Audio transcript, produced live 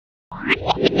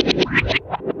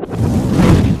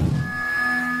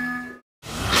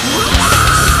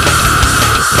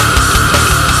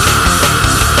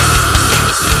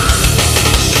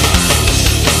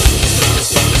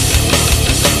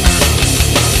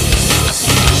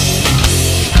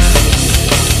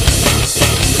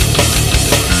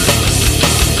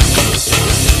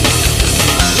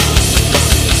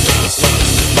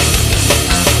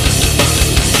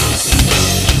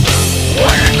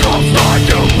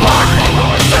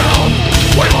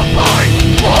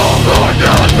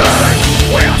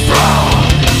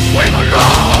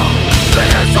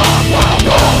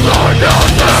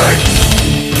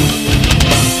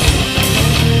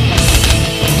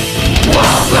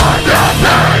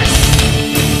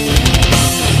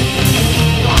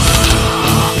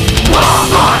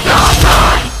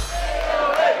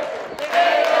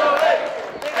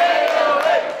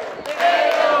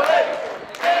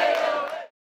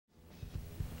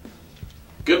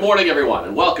Good morning, everyone,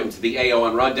 and welcome to the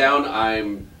AON RunDown.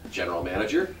 I'm General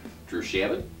Manager Drew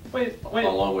Shabin. Wait.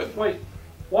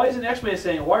 Why isn't X-Man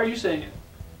saying it? Why are you saying it?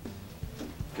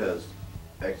 Because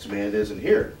X-Man isn't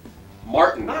here.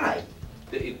 Martin. Hi.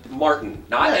 Martin,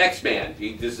 not X-Man.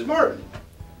 This is Martin.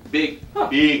 Big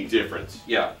difference.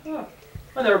 Yeah. Huh.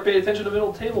 I never paid attention to the middle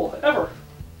of the table, ever.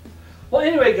 Well,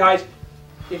 anyway, guys,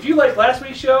 if you liked last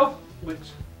week's show, which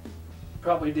you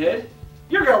probably did,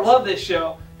 you're going to love this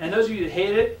show. And those of you that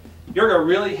hate it, you're going to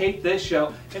really hate this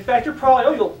show. In fact, you're probably, you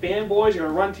little fanboys, you're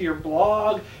going to run to your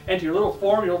blog and to your little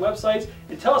forum, your little websites,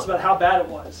 and tell us about how bad it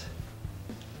was.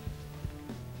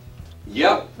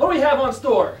 Yep. What do we have on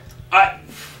store? I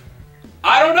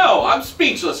don't know. I'm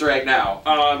speechless right now.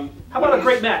 How about a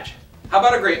great match? How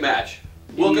about a great match?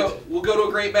 We'll go to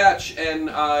a great match, and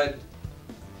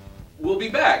we'll be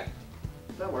back.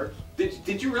 That works.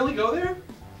 Did you really go there?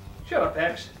 Shut up,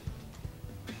 X.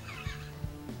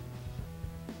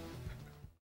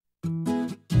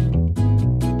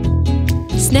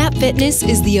 Snap Fitness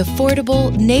is the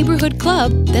affordable neighborhood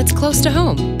club that's close to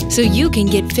home, so you can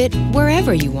get fit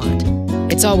wherever you want.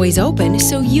 It's always open,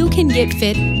 so you can get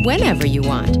fit whenever you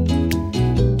want.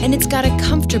 And it's got a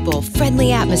comfortable,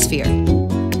 friendly atmosphere,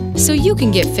 so you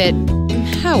can get fit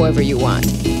however you want.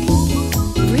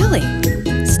 Really,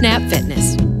 Snap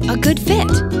Fitness, a good fit.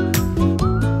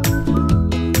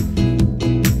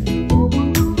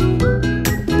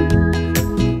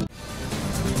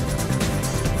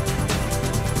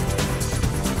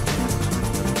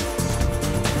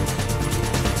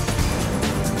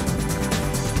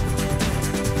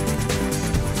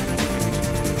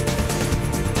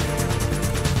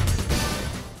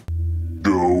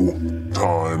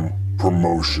 Time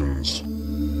promotions.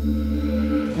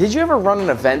 Did you ever run an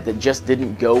event that just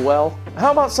didn't go well?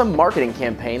 How about some marketing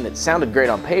campaign that sounded great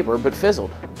on paper but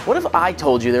fizzled? What if I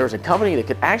told you there was a company that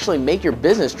could actually make your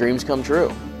business dreams come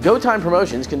true? GoTime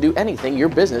Promotions can do anything your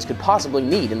business could possibly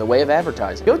need in the way of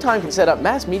advertising. GoTime can set up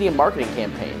mass media marketing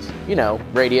campaigns, you know,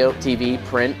 radio, TV,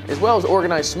 print, as well as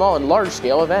organize small and large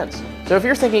scale events. So if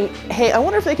you're thinking, hey, I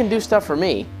wonder if they can do stuff for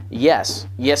me, yes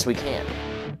we can.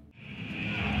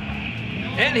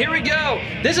 And here we go.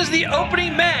 This is the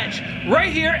opening match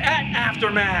right here at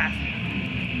Aftermath.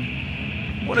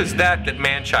 What is that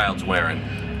Manchild's wearing?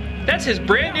 That's his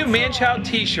brand new Manchild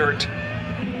t-shirt.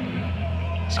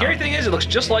 Scary thing is, it looks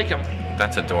just like him.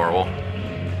 That's adorable.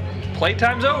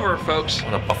 Playtime's over, folks.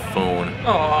 What a buffoon.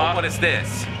 Aww. What is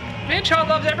this? Manchild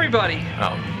loves everybody.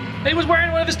 Oh. And he was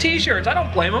wearing one of his t-shirts. I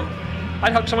don't blame him.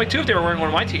 I'd hug somebody too if they were wearing one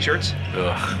of my t-shirts.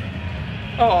 Ugh.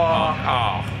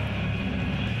 Aww. Oh.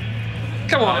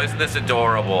 Come on. Oh, isn't this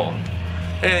adorable?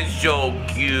 It's so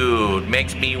cute.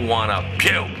 Makes me wanna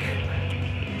puke.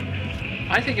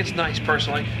 I think it's nice,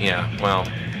 personally. Yeah, well.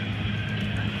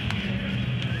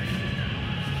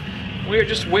 We are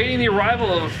just waiting the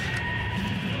arrival of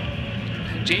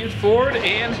James Ford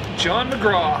and John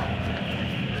McGraw.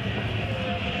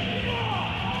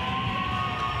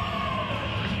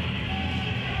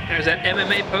 There's that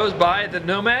MMA pose by the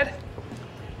Nomad.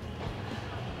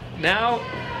 Now,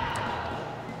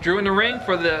 Drew in the ring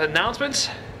for the announcements.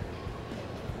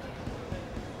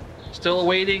 Still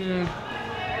awaiting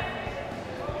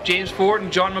James Ford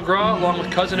and John McGraw along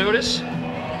with Cousin Otis.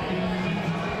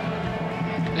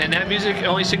 And that music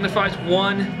only signifies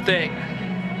one thing.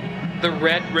 The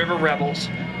Red River Rebels,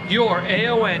 your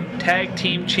AON Tag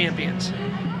Team Champions.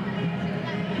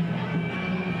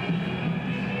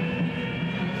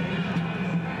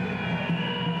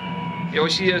 You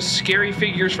always see those scary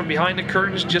figures from behind the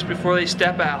curtains just before they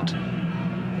step out.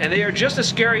 And they are just as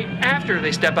scary after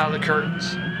they step out of the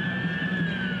curtains.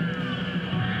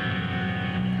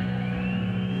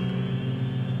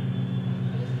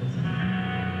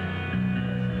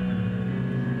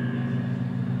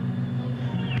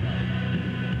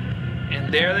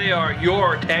 there they are,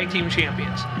 your tag team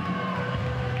champions.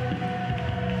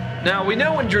 Now, we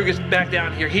know when Drew gets back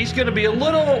down here, he's going to be a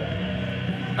little,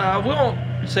 we won't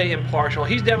say impartial.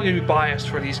 He's definitely going to be biased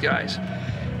for these guys,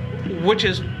 which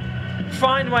is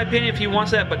fine in my opinion if he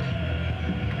wants that, but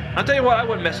I'll tell you what, I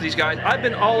wouldn't mess with these guys. I've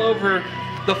been all over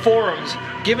the forums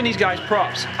giving these guys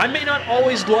props. I may not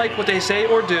always like what they say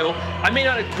or do. I may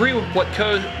not agree with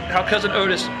how Cousin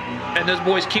Otis and those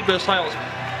boys keep those titles,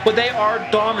 but they are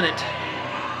dominant.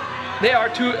 They are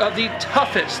two of the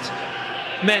toughest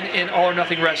men in All or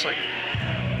Nothing Wrestling.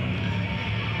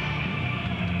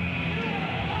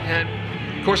 And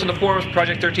of course, in the forums,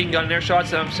 Project 13 got in their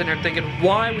shots, and I'm sitting there thinking,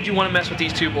 why would you want to mess with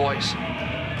these two boys?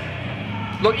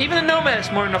 Look, even the Nomad is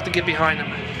smart enough to get behind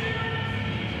them.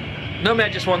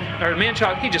 Nomad just wants, or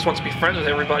Manchild, he just wants to be friends with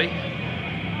everybody.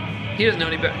 He doesn't know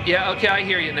any better. Yeah, okay, I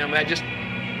hear you, Nomad. Just. Ladies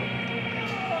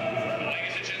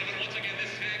and gentlemen, once again, this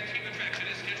tag team attraction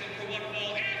is scheduled for one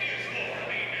fall and is for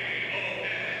the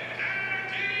AON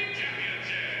Tag Team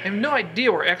Championship. I have no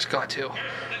idea where X got to. The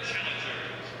challengers,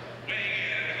 weighing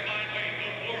in at a combined weight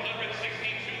of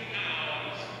 462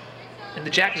 pounds. And the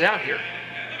Jack is out here.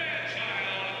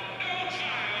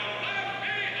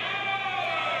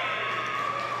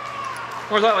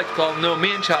 Or as I like to call him, no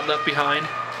man-child left behind.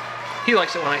 He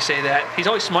likes it when I say that. He's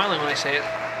always smiling when I say it.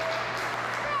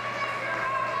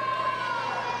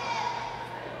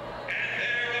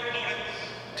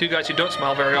 Two guys who don't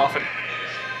smile very often.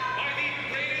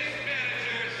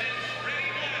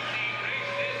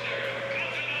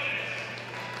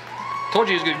 Told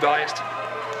you he was going to be biased.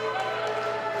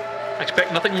 I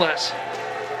expect nothing less.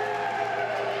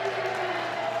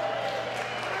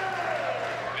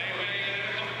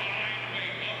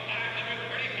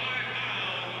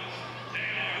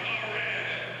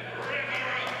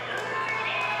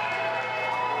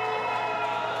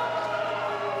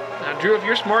 Now, Drew, if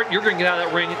you're smart, you're going to get out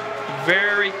of that ring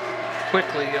very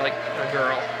quickly, like a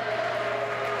girl.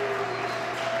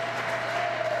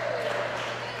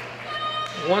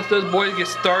 Once those boys get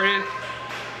started,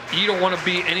 you don't want to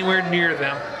be anywhere near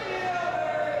them.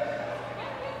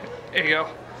 There you go.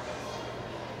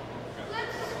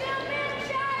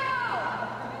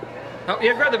 Oh,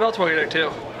 yeah, grab the belts while you're there,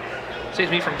 too.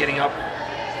 Saves me from getting up.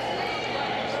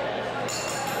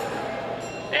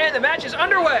 And the match is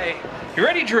underway. You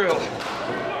ready, Drew?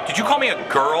 Did you call me a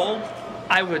girl?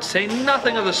 I would say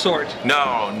nothing of the sort.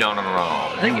 No.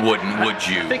 You wouldn't, would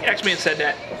you? I think X-Man said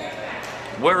that.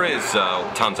 Where is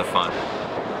Tons of Fun?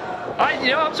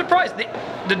 I'm surprised.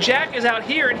 The Jack is out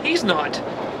here and he's not.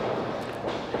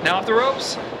 Now off the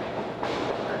ropes.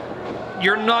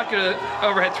 You're not gonna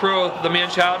overhead throw the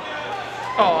man-child.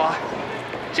 Aw.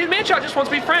 See, the man-child just wants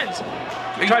to be friends.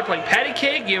 You tried playing patty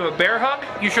cake, give him a bear hug.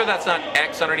 You sure that's not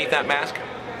X underneath that mask?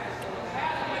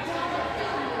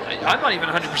 I'm not even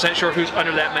 100% sure who's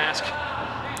under that mask.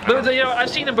 But,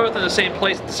 I've seen them both in the same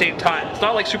place at the same time. It's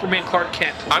not like Superman Clark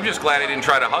Kent. I'm just glad he didn't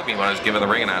try to hug me when I was giving the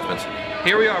ring announcements.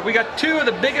 Here we are. We got two of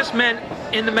the biggest men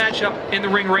in the matchup in the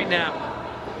ring right now.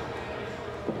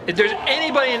 If there's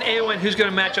anybody in AON who's going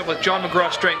to match up with John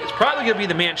McGraw's strength, it's probably going to be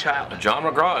the man-child. John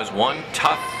McGraw is one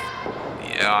tough...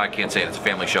 Yeah, I can't say it's a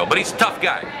family show, but he's a tough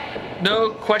guy. No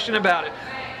question about it.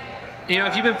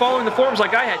 If you've been following the forums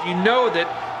like I had, you know that...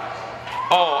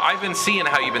 Oh, I've been seeing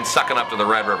how you've been sucking up to the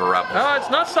Red River Rebels. Oh, it's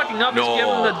not sucking up. No. It's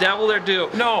giving the devil their due.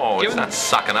 No, it's not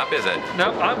sucking up, is it?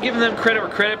 No, I'm giving them credit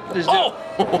where credit is due. Oh!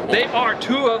 They are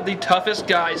two of the toughest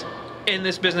guys in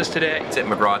this business today. That's it,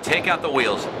 McGraw. Take out the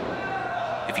wheels.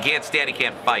 If you can't stand, you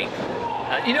can't fight.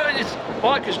 It's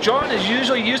odd because John is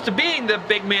usually used to being the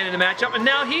big man in the matchup, and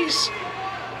now he's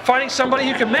finding somebody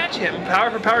who can match him.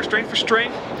 Power for power, strength for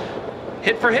strength,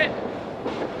 hit for hit.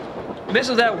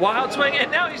 Misses that wild swing, and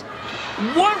now he's...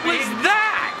 What was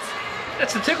that?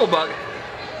 That's the tickle bug.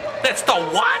 That's the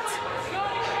what?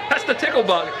 That's the tickle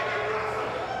bug.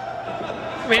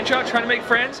 Man-child trying to make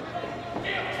friends?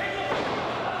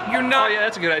 You're not... Oh yeah,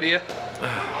 that's a good idea.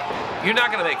 You're not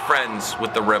going to make friends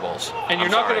with the Rebels. And you're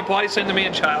not going to body send the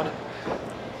man-child.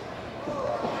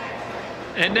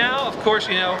 And now, of course,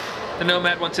 the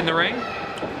Nomad wants in the ring.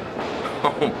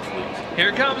 Oh, please. Here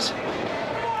it comes.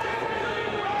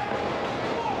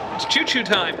 It's choo-choo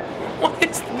time. What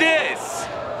is this?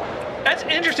 That's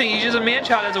interesting. He uses a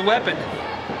man-child as a weapon.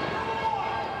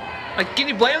 Like, can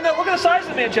you blame him? Look at the size of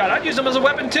the man-child. I'd use him as a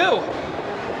weapon too.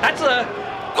 That's a...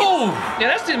 Oh! Yeah,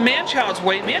 that's the man-child's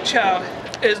weight. Man-child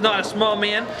is not a small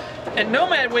man. And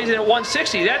Nomad weighs in at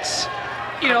 160. That's,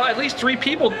 at least 3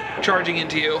 people charging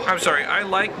into you. I'm sorry. I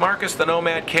like Marcus the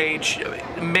Nomad Cage.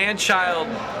 Man-child,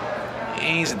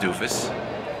 he's a doofus.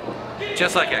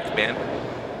 Just like X-Man.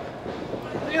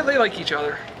 Yeah, they like each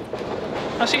other.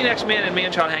 I've seen X-Man and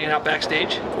Man-Child hanging out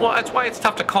backstage. Well, that's why it's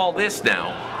tough to call this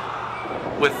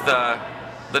now. With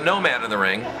the Nomad in the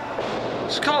ring.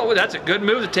 That's a good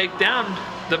move to take down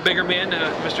the bigger man,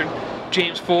 Mr.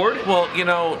 James Ford. Well, you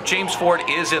know, James Ford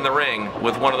is in the ring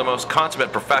with one of the most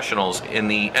consummate professionals in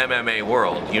the MMA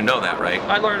world. You know that, right?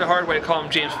 I learned the hard way to call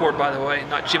him James Ford, by the way,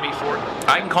 not Jimmy Ford.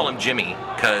 I can call him Jimmy,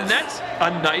 because... That's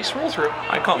a nice roll-through.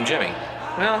 I call him Jimmy.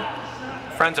 Well,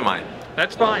 friends of mine.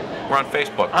 That's fine. We're on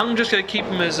Facebook. I'm just going to keep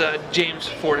him as James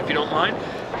Ford, if you don't mind.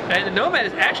 And the Nomad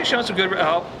is actually showing some good...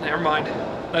 Oh, never mind.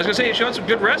 I was going to say he's showing some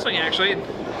good wrestling, actually.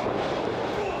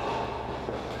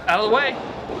 Out of the way.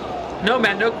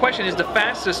 Nomad, no question, is the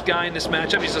fastest guy in this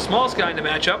matchup. He's the smallest guy in the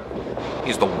matchup.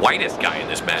 He's the whitest guy in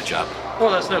this matchup.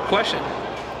 Well, that's no question.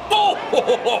 Oh!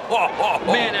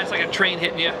 Man, that's like a train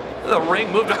hitting you. The ring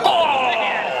moved...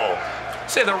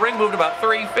 Say the ring moved about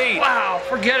 3 feet. Wow,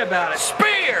 forget about it.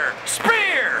 Spear!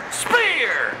 Spear!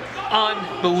 Spear!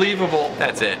 Unbelievable.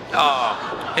 That's it.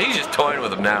 Oh, he's just toying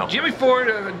with him now. James Ford.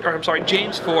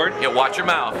 Yeah, watch your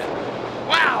mouth.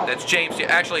 Wow. That's James.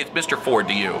 Actually, it's Mr. Ford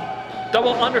to you.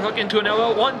 Double underhook into an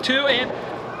elbow. 1, 2, and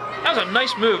that was a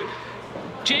nice move.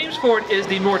 James Ford is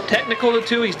the more technical of the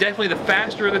two. He's definitely the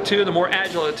faster of the two, the more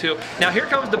agile of the two. Now here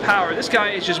comes the power. This guy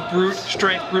is just brute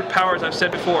strength, brute power, as I've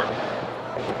said before.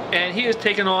 And he is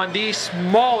taking on the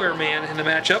smaller man in the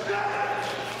matchup.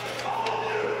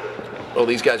 Well,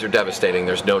 these guys are devastating.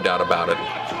 There's no doubt about it.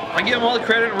 I give him all the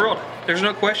credit in the world. There's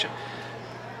no question.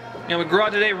 You know,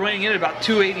 McGraw today weighing in at about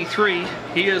 283.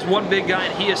 He is one big guy,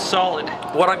 and he is solid.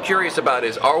 What I'm curious about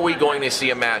is, are we going to see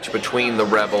a match between the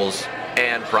Rebels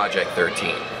and Project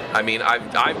 13? I mean,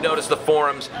 I've noticed the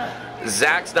forums.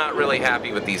 Zach's not really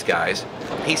happy with these guys.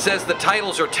 He says the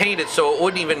titles are tainted, so it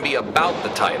wouldn't even be about the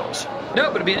titles. No,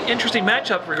 but it'd be an interesting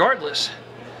matchup regardless.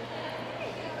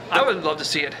 I would love to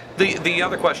see it. The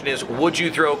other question is, would you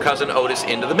throw Cousin Otis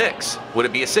into the mix? Would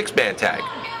it be a 6-man tag?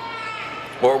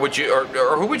 Or would you,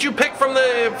 or who would you pick from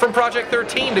Project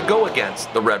 13 to go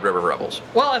against the Red River Rebels?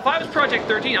 Well, if I was Project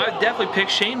 13, I would definitely pick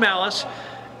Shane Malice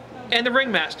and the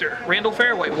ringmaster, Randall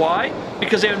Fairway. Why?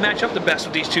 Because they would match up the best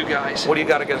with these two guys. What do you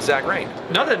got against Zach Rain?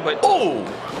 Nothing but... Oh!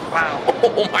 Wow.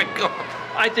 Oh my God.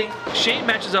 I think Shane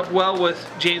matches up well with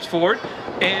James Ford,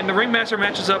 and the ringmaster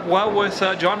matches up well with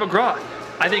John McGraw.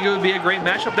 I think it would be a great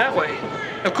matchup that way.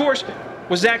 Of course,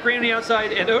 with Zach Rain on the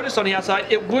outside and Otis on the outside,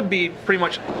 it would be pretty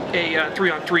much a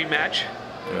 3-on-3 match.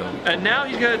 Yeah. And now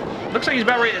he's got, looks like he's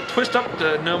about ready to twist up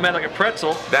the Nomad like a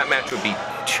pretzel. That match would be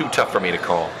too tough for me to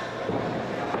call.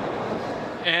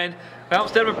 And, well,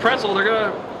 instead of a pretzel, they're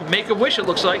going to make a wish, it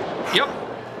looks like. Yep.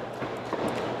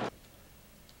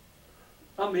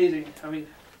 Amazing. I mean,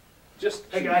 just...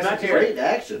 Hey guys, that's great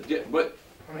action. Yeah, but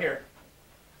I'm here.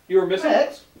 You were missing?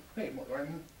 Max, Hey,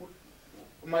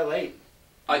 am I late?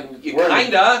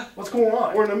 Kinda. What's going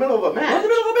on? we're in the middle of a match. We're in the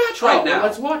middle of a match right Oh, now. well,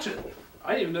 let's watch it. I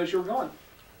didn't even notice you were gone.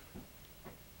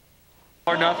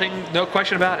 Or nothing, no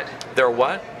question about it. They're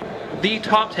what? The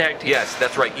top tag team. Yes,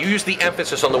 that's right. You use the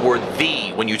emphasis on the word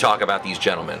 "the" when you talk about these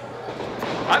gentlemen.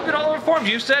 I've been all informed.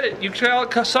 You said it. You call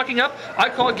it sucking up. I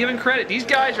call it giving credit. These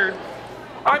guys are...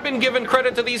 I've been giving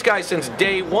credit to these guys since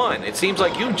day one. It seems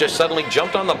like you just suddenly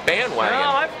jumped on the bandwagon. No,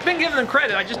 I've been giving them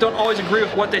credit. I just don't always agree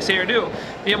with what they say or do.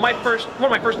 You know, one of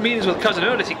my first meetings with Cousin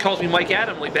Otis, he calls me Mike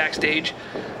Adamley backstage.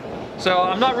 So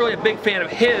I'm not really a big fan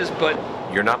of his, but...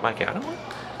 You're not Mike Adamley?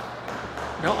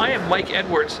 No, I am Mike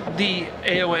Edwards, the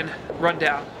AON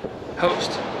RunDown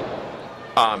host.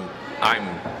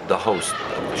 I'm the host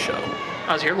of the show.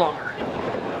 I was here longer.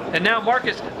 And now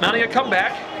Marcus mounting a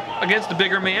comeback against the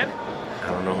bigger man. I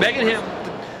don't know. Begging him.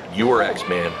 You were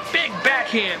X-Man. Big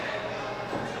backhand.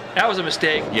 That was a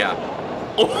mistake. Yeah.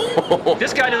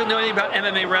 This guy doesn't know anything about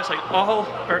MMA wrestling,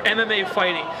 or MMA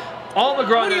fighting. All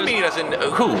McGraw What do you knows. mean he doesn't?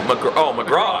 Who?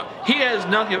 McGraw. He has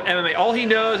nothing of MMA. All he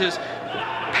knows is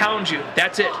pound you.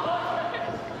 That's it.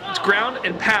 It's ground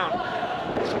and pound.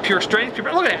 It's pure strength.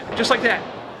 Look at that. Just like that.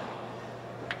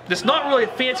 That's not really a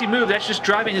fancy move. That's just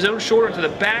driving his own shoulder into the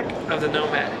back of the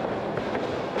Nomad.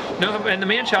 No, and the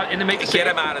man-child in to make the Get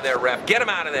him out of there, ref. Get him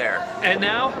out of there. And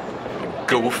now,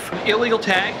 Goof. illegal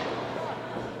tag.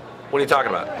 What are you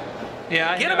talking about? Yeah,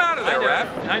 I Get know, him out of there, I know,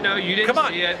 ref. I know, you didn't Come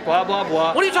on. see it. Blah, blah,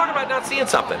 blah. What are you talking about not seeing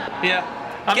something? Yeah.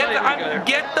 I'm not even gonna go there.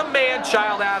 Get the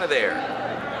man-child out of there.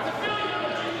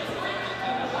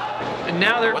 And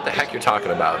now they're What the heck you're talking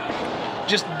about?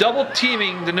 just double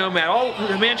teaming the Nomad. All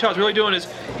the man-child's really doing is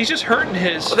he's just hurting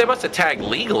his... Well, they must have tagged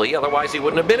legally, otherwise he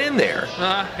wouldn't have been in there.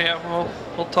 Yeah, well,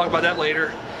 we'll talk about that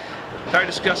later. Tired of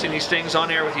discussing these things on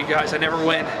air with you guys. I never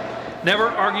win. Never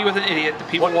argue with an idiot. The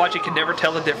people watching can never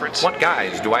tell the difference. What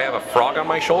guys? Do I have a frog on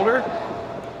my shoulder?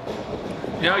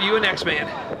 No, you and X-Man.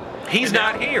 He's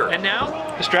not here. And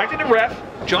now, distracting the ref,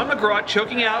 John McGraw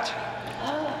choking out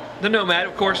the Nomad.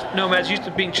 Of course, Nomad's used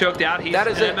to being choked out. He's an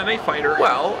MMA fighter.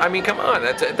 Well, I mean, come on.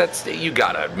 That's you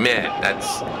gotta admit.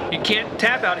 You can't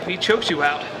tap out if he chokes you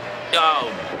out.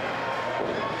 Oh.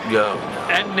 No.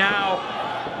 And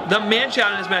now, the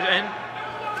man-child in this match. And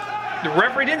the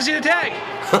referee didn't see the tag.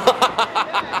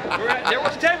 There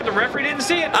was a tag, but the referee didn't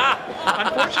see it.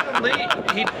 Unfortunately,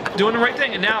 he's doing the right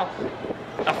thing. And now,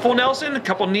 a full Nelson, a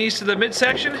couple knees to the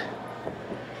midsection.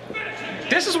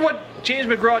 This is what James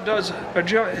McGraw does, or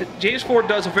James Ford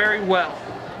does very well.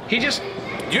 He just...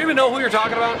 Do you even know who you're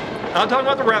talking about? I'm talking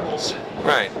about the Rebels.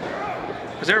 Right.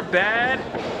 Because they're bad.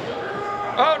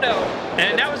 Oh, no.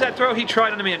 And that was that throw he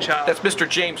tried on the man-child. That's Mr.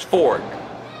 James Ford.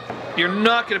 You're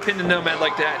not going to pin the Nomad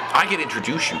like that. I can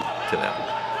introduce you to them.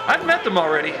 I've met them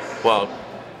already. Well,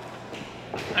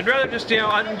 I'd rather just,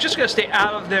 I'm just going to stay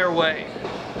out of their way.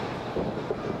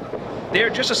 They're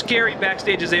just as scary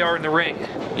backstage as they are in the ring.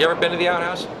 You ever been to the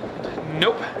outhouse?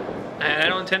 Nope. And I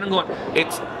don't intend on going.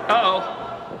 It's...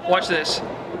 Uh-oh. Watch this.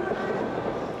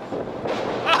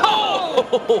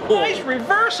 Oh! Nice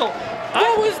reversal.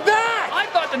 What was that? I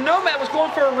thought the Nomad was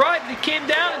going for a ride, but he came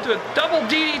down into a double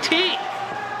DDT.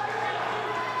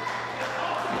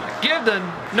 Give the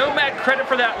Nomad credit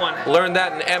for that one. Learned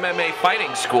that in MMA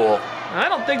fighting school. I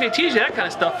don't think they teach you that kind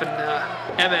of stuff in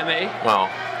MMA. Well,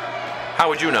 how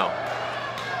would you know?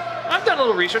 I've done a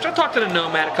little research. I've talked to the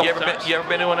Nomad a couple times. You ever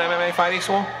been to an MMA fighting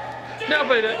school? No,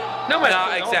 but Nomad.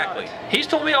 No, exactly. He's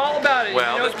told me all about it.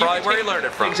 Well, that's probably where he learned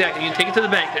it from. Exactly. You can take it to the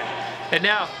bank then. And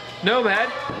now, Nomad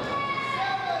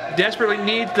desperately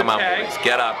needs the Come on, tag. boys.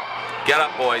 Get up. Get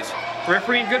up, boys.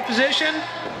 Referee in good position.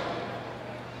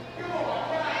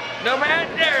 Nomad,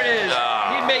 there it is.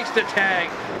 He makes the tag.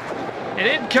 And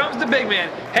in comes the big man.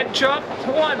 Head chop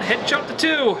to 1, head chop to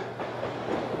 2.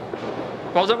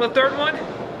 Falls up with the third one.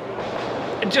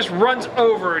 And just runs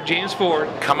over James Ford.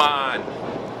 Come on.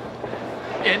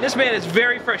 And this man is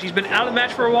very fresh. He's been out of the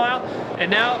match for a while. And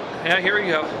now, here we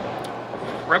go.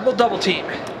 Rebel double team.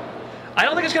 I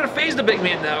don't think it's going to phase the big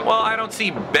man, though. Well, I don't see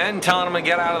Ben telling him to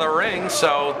get out of the ring,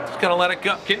 so he's going to let it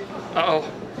go.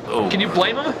 Uh-oh. Can you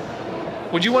blame him?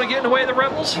 Would you want to get in the way of the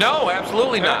Rebels? No,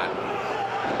 absolutely not.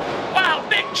 Wow,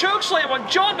 big choke slam on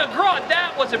John McGraw.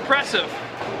 That was impressive.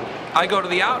 I go to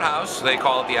the outhouse. They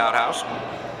call it the outhouse.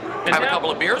 And have a couple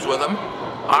of beers with them.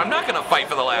 I'm not going to fight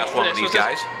for the last one of these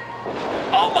guys.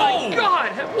 Oh my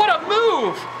God! What a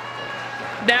move!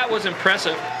 That was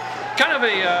impressive. Kind of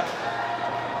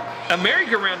a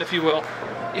merry-go-round, if you will.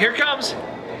 Here it comes.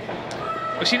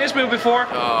 We've seen this move before.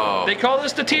 Oh. They call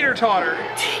this the teeter-totter.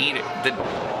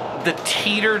 The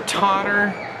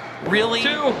teeter-totter? Really?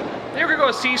 They were going to go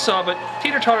with seesaw, but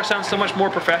teeter-totter sounds so much more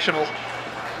professional.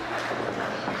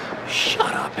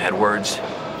 Shut up, Edwards.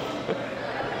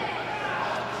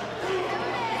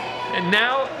 And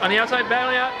now, on the outside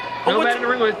battling out, Nomad in the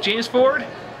ring with James Ford.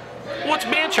 What's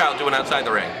Manchild doing outside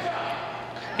the ring?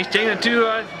 He's taking it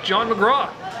to John McGraw.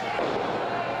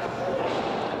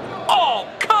 Oh,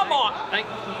 come on!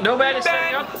 Nomad is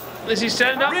setting up. Is he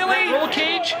setting up that roll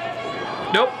cage?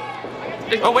 Nope.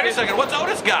 Oh, wait a second. What's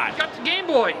Otis got? He got the Game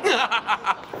Boy.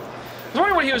 I was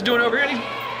wondering what he was doing over here.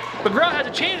 McGraw has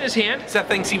a chain in his hand. Does that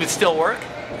thing even still work?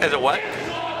 As a what?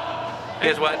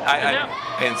 As what? I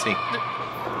didn't see.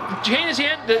 The chain in his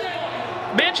hand. The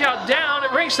Manchild down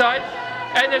at ringside.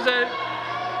 And there's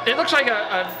it looks like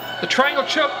a triangle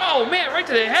choke. Oh, man, right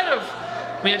to the head of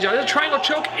Manchild. There's a triangle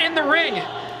choke in the ring.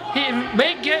 He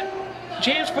may get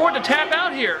James Ford to tap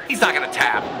out here. He's not going to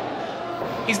tap.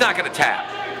 He's not going to tap.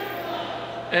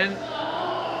 And,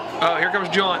 oh, here comes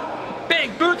John.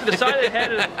 Big boot to the side of the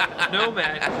head of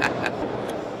Nomad.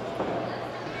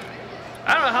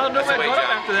 I don't know how Nomad got up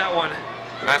after that one.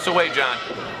 That's the way, John.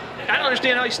 I don't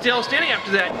understand how he's still standing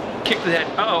after that kick to the head.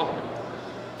 Uh-oh.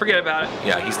 Forget about it.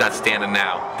 Yeah, he's not standing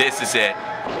now. This is it.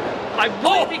 I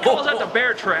believe he calls out the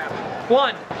bear trap.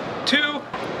 1, 2,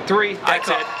 3. That's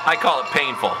it. I call it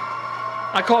painful.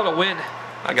 I call it a win.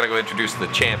 I gotta go introduce the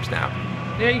champs now.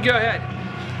 Yeah, you go ahead.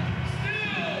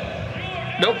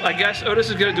 Nope, I guess Otis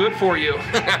is gonna do it for you.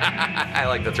 I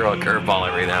like to throw a curveball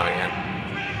every now and again.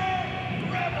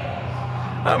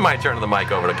 I might turn the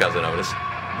mic over to Cousin Otis.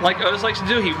 Like Otis likes to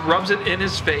do, he rubs it in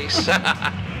his face.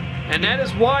 And that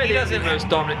is why they're the most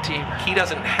dominant team. He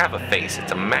doesn't have a face,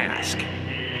 it's a mask.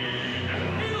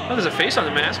 Oh, there's a face on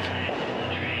the mask.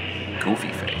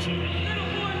 Goofy face.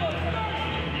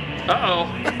 Uh-oh.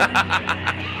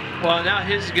 Well, now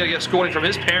his is going to get scolding from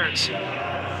his parents.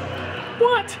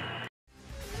 What?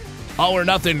 All or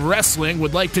Nothing Wrestling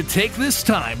would like to take this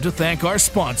time to thank our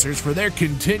sponsors for their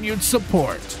continued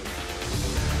support.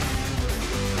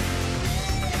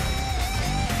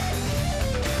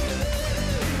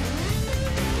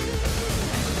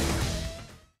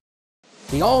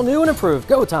 The all-new and improved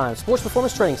Go Time Sports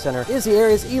Performance Training Center is the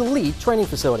area's elite training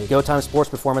facility. Go Time Sports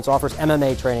Performance offers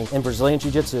MMA training in Brazilian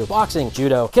Jiu-Jitsu, boxing,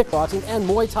 judo, kickboxing, and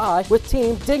Muay Thai with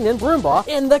Team Dignan Brumbaugh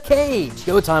in the cage.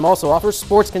 Go Time also offers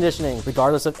sports conditioning.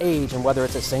 Regardless of age and whether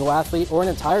it's a single athlete or an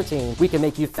entire team, we can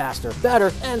make you faster,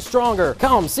 better, and stronger.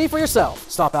 Come see for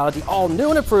yourself. Stop out at the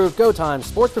all-new and improved Go Time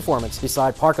Sports Performance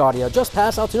beside Park Audio just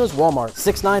past Altoona's Walmart,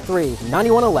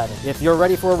 693-9111. If you're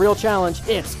ready for a real challenge,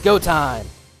 it's go time.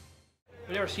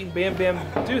 I've never seen Bam Bam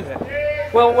do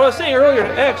that. Well, what I was saying earlier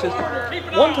to X is,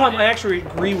 one time I actually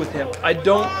agree with him. I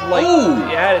don't like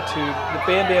the attitude that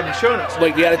Bam Bam has shown us.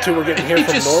 Like the attitude we're getting here from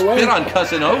Norway? He just spit on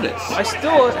Cousin Otis. I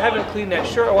still haven't cleaned that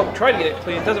shirt. Well, I'm trying to get it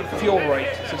clean. It doesn't feel right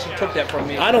since he took that from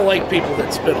me. I don't like people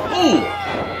that spit on me.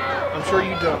 I'm sure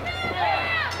you don't.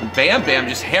 Bam Bam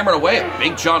just hammered away at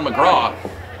Big John McGraw.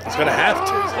 He's going to have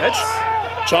to. That's...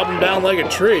 Chop him down like a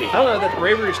tree. I don't know, that's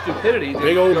bravery or stupidity.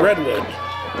 Big old redwood.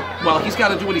 Well, he's got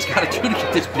to do what he's got to do to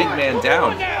get this big man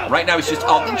down. Right now, he's just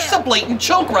a blatant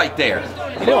choke right there.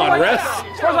 Come on, ref.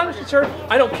 As far as I'm concerned,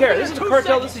 I don't care. This is the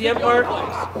cartel, this is the Empire.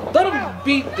 Let them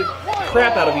beat the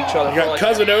crap out of each other. You got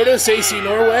Cousin Otis, AC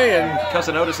Norway, and...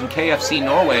 Cousin Otis and KFC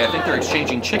Norway. I think they're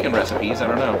exchanging chicken recipes. I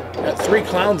don't know. Got 3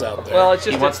 clowns out there. Well, it's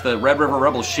just he wants the Red River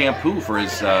Rebels shampoo for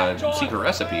his secret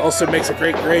recipe. Also makes a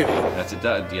great gravy. Yes, it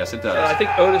does. Yes, it does. I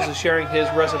think Otis is sharing his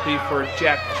recipe for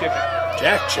Jack Chicken.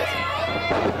 Jack Chicken?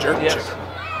 Jerk yes. chicken.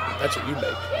 That's what you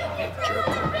make. Jerk.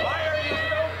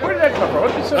 Where did that come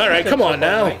from? All right, come on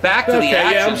now. Back to the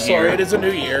action yeah, I'm sorry. here. It is a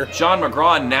new year. John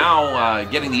McGraw now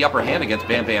getting the upper hand against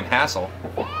Bam Bam Hassel.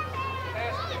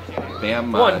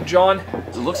 Bam. Come on, John.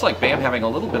 It looks like Bam having a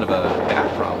little bit of a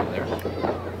back problem there.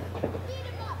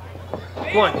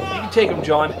 Come on, you can take him,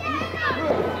 John.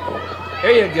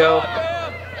 There you go.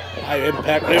 High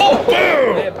impact. Oh,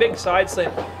 boom! Yeah, big side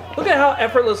slam. Look at how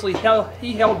effortlessly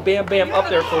he held Bam Bam up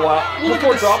there for a while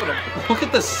before dropping him. Look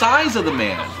at the size of the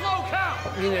man.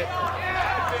 I mean, the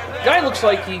guy looks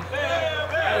like he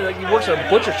works at a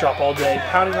butcher shop all day,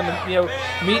 pounding on the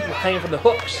meat and hanging from the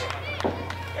hooks.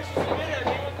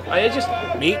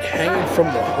 Meat hanging from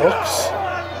the hooks?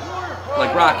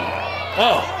 Like Rocky.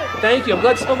 Oh. Thank you. I'm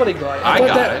glad somebody got it. I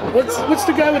got it. What's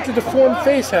the guy with the deformed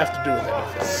face have to do with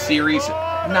anything? Series,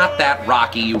 not that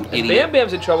Rocky, you idiot. Bam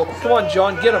Bam's in trouble. Come on,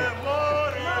 John, get him.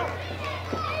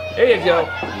 There you go.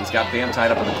 He's got Bam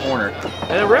tied up in the corner.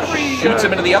 And the referee shoots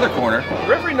him into the other corner. The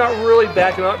referee not really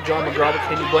backing up John McGraw, but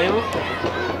can you blame him?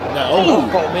 No.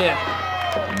 Oh man.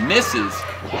 Misses.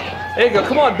 There you go.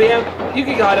 Come on, Bam. You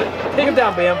got it. Take him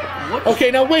down, Bam.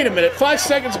 Okay, now wait a minute. 5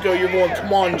 seconds ago you're going,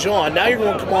 come on, John. Now you're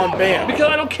going, come on, Bam. Because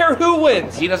I don't care who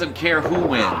wins. He doesn't care who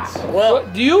wins. Well,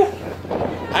 do you?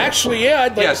 Actually, yeah.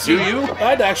 I'd like to see, do you?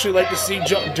 I'd actually like to see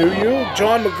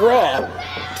John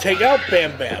McGraw take out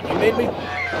Bam Bam. He made me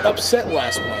upset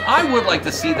last month. I would like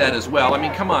to see that as well. I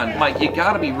mean, come on, Mike. You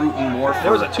got to be rooting more for.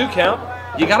 There was a 2 count.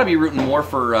 You got to be rooting more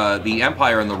for the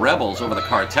Empire and the Rebels over the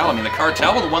Cartel. I mean, the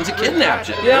Cartel were the ones that kidnapped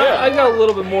you. Yeah, I got a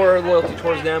little bit more loyalty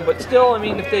towards them, but still, I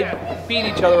mean, if they beat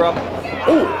each other up,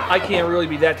 I can't really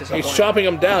be that disappointed. He's chopping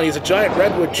him down. He's a giant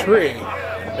redwood tree.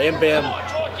 Bam Bam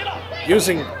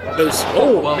using those.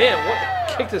 Oh, man,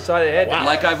 what kick to the side of the head. Wow.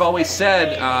 Like I've always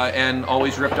said, and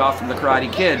always ripped off from the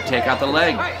Karate Kid, take out the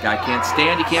leg. Guy can't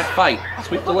stand, he can't fight.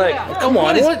 Sweep the leg. Come on,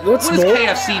 what is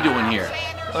KFC doing here?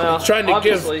 Well, he's trying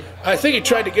to I think he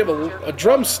tried to give a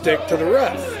drumstick to the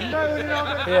ref.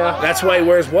 Yeah. That's why he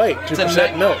wears white.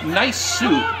 2% milk. Nice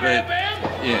suit, but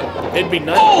yeah. It'd be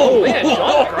nice. Oh, man,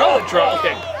 John McGraw drop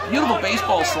kick. Beautiful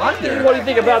baseball slide there. What do you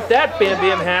think about that, Bam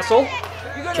Bam Hassel?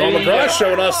 John McGraw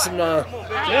showing us some. Yeah,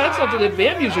 that's something that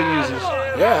Bam usually uses.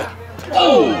 Yeah.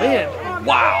 Oh, man.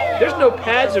 Wow. There's no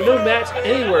pads or no mats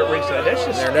anywhere at ringside. That's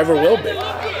just. There never will be.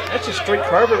 That's just straight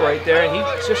carpet right there, and he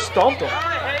just stomped him.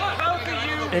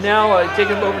 And now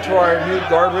taking him over to our new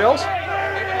guardrails.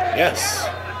 Yes.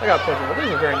 I got to put them.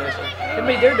 These are very nice. They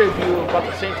made their debut about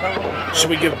the same time. Should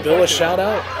we give Bill a shout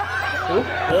out? Who?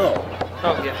 Bill.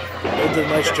 Oh, yeah. Bill did a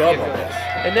nice job on this.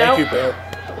 And now, thank you, Bill.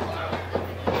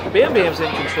 Bam Bam's in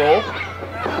control.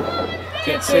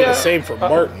 Can't say the same for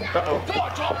Martin.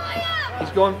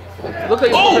 He's going. Look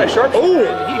like he's going to sharp. Oh!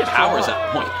 He powers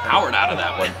that point. Powered out of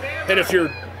that one. And if you're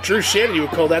Drew Shannon, you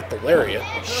would call that the lariat.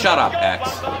 Shut up, X.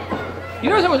 You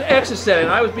notice that was X's set,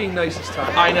 and I was being nice this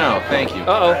time. I know, thank you.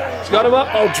 Uh-oh. He's got him up.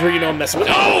 Oh, Drew, you know, messing with.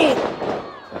 Oh!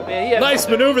 Man, nice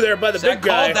maneuver there by the big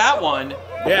guy. Called that one.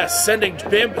 Yeah, sending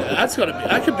Bam. That's gonna be.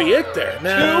 That could be it there.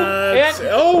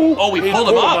 We pulled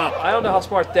him up. I don't know how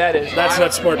smart that is. That's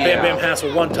not smart. Yeah. Bam Bam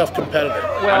Hassel, one tough competitor.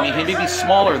 Well, I mean, he may be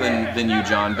smaller than you,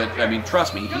 John, but I mean,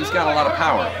 trust me, he's got a lot of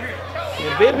power.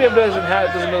 Yeah, Bam Bam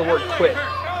doesn't know the word quit.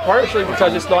 Partially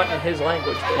because it's not in his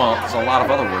language. But. Well, there's a lot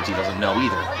of other words he doesn't know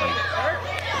either.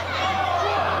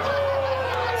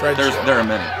 Like, there are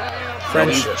many.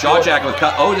 Friendship. Jaw jacking with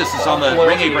Otis is on the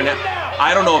ring apron now.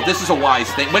 I don't know if this is a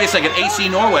wise thing. Wait a second, AC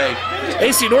Norway.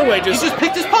 AC Norway He just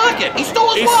picked his pocket. He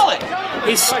stole his wallet.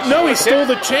 He stole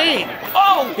the chain.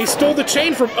 Oh! He stole the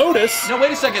chain from Otis. No,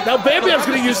 wait a second. Now Bam Bam's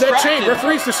going to use that chain.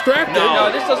 Referee's distracted.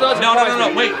 No, this doesn't surprise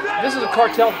me. Wait. This is a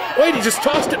cartel. Wait, he just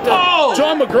tossed it to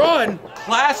John McGraw. And,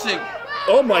 classic.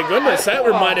 oh my goodness, that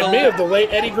reminded me of the late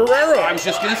Eddie Guerrero. I was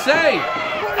just going to say.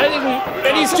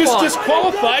 And he's just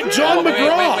disqualified John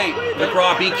McGraw. Wait.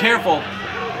 McGraw, be careful.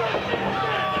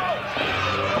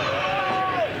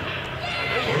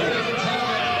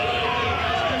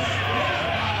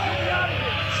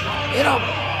 Hit him.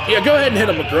 Yeah, go ahead and hit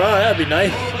him, McGraw. That'd be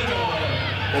nice.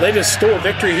 Well, they just stole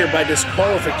victory here by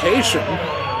disqualification.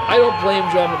 I don't blame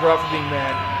John McGraw for being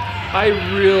mad. I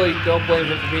really don't blame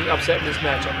him for being upset in this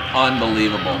matchup.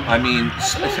 Unbelievable. I mean,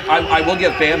 I will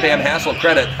give Bam Bam Hassel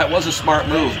credit. That was a smart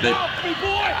move.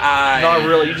 Not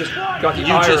really. You just got the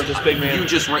ire of this big man.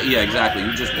 Yeah, exactly.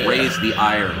 You just raised the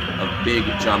ire of big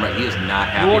John McGraw. He is not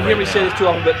happy. You won't hear me say this too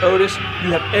often, but Otis,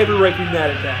 you have every right to be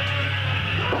mad at that.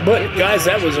 But, guys,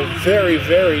 that was a very,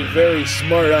 very, very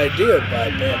smart idea by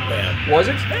Bam Bam. Was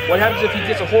it? What happens if he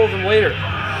gets a hold of him later?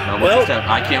 Well,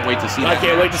 I can't wait to see that. I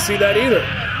can't wait to see that either.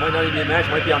 Might not even be a match.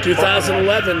 Might be on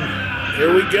 2011.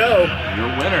 Here we go. Your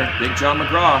winner, Big John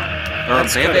McGraw. Or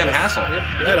Bam Bam Hassel.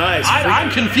 That eyes. I'm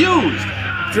confused.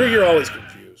 Drew, you're always confused.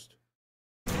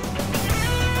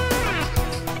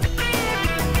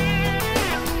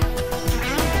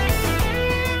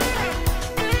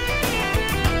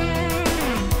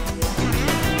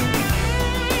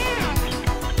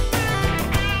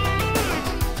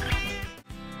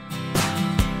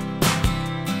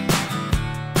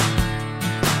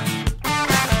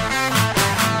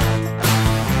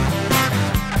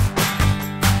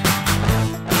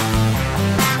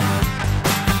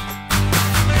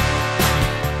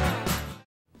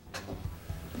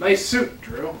 Nice suit,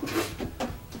 Drew.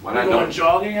 Why not? You going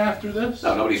jogging after this?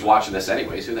 No, nobody's watching this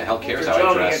anyways. Who the hell cares how I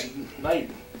jogging dress? at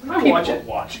night. I watch it.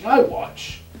 Watching. I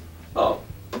watch. Oh,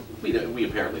 we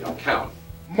apparently don't count.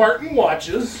 Martin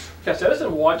watches. Cass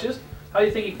Edison watches. How do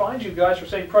you think he finds you guys for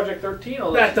saying Project 13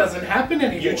 all That doesn't happen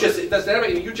anymore. You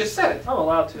just said it. I'm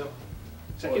allowed to.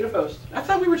 Executive host. I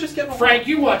thought we were just getting Frank,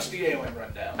 you watched the AON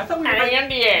rundown. I thought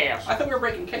we were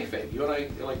breaking kayfabe. You and I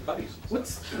are like buddies.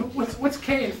 What's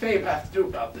Kay and Fabe have to do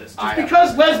about this? Just I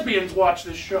because lesbians watch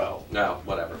this show. No,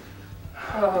 whatever.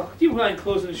 Do you mind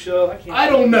closing the show? I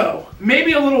don't know.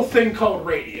 Maybe a little thing called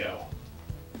radio.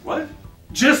 What?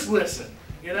 Just listen.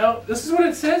 You know, this is what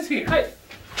it says here. Hey.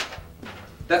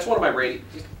 That's one of my radio.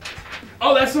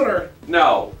 Oh, that's not our.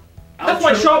 No. That's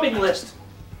my shopping list.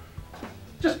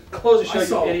 Just close the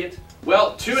show, you idiot.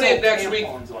 Well, tune in next week.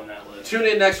 Tune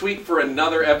in next week for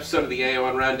another episode of the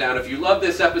AON Rundown. If you love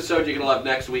this episode, you're going to love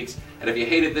next week's. And if you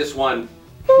hated this one,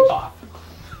 off.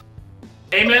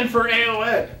 Amen for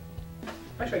AON.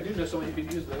 Actually, I do know somebody who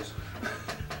could use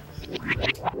those.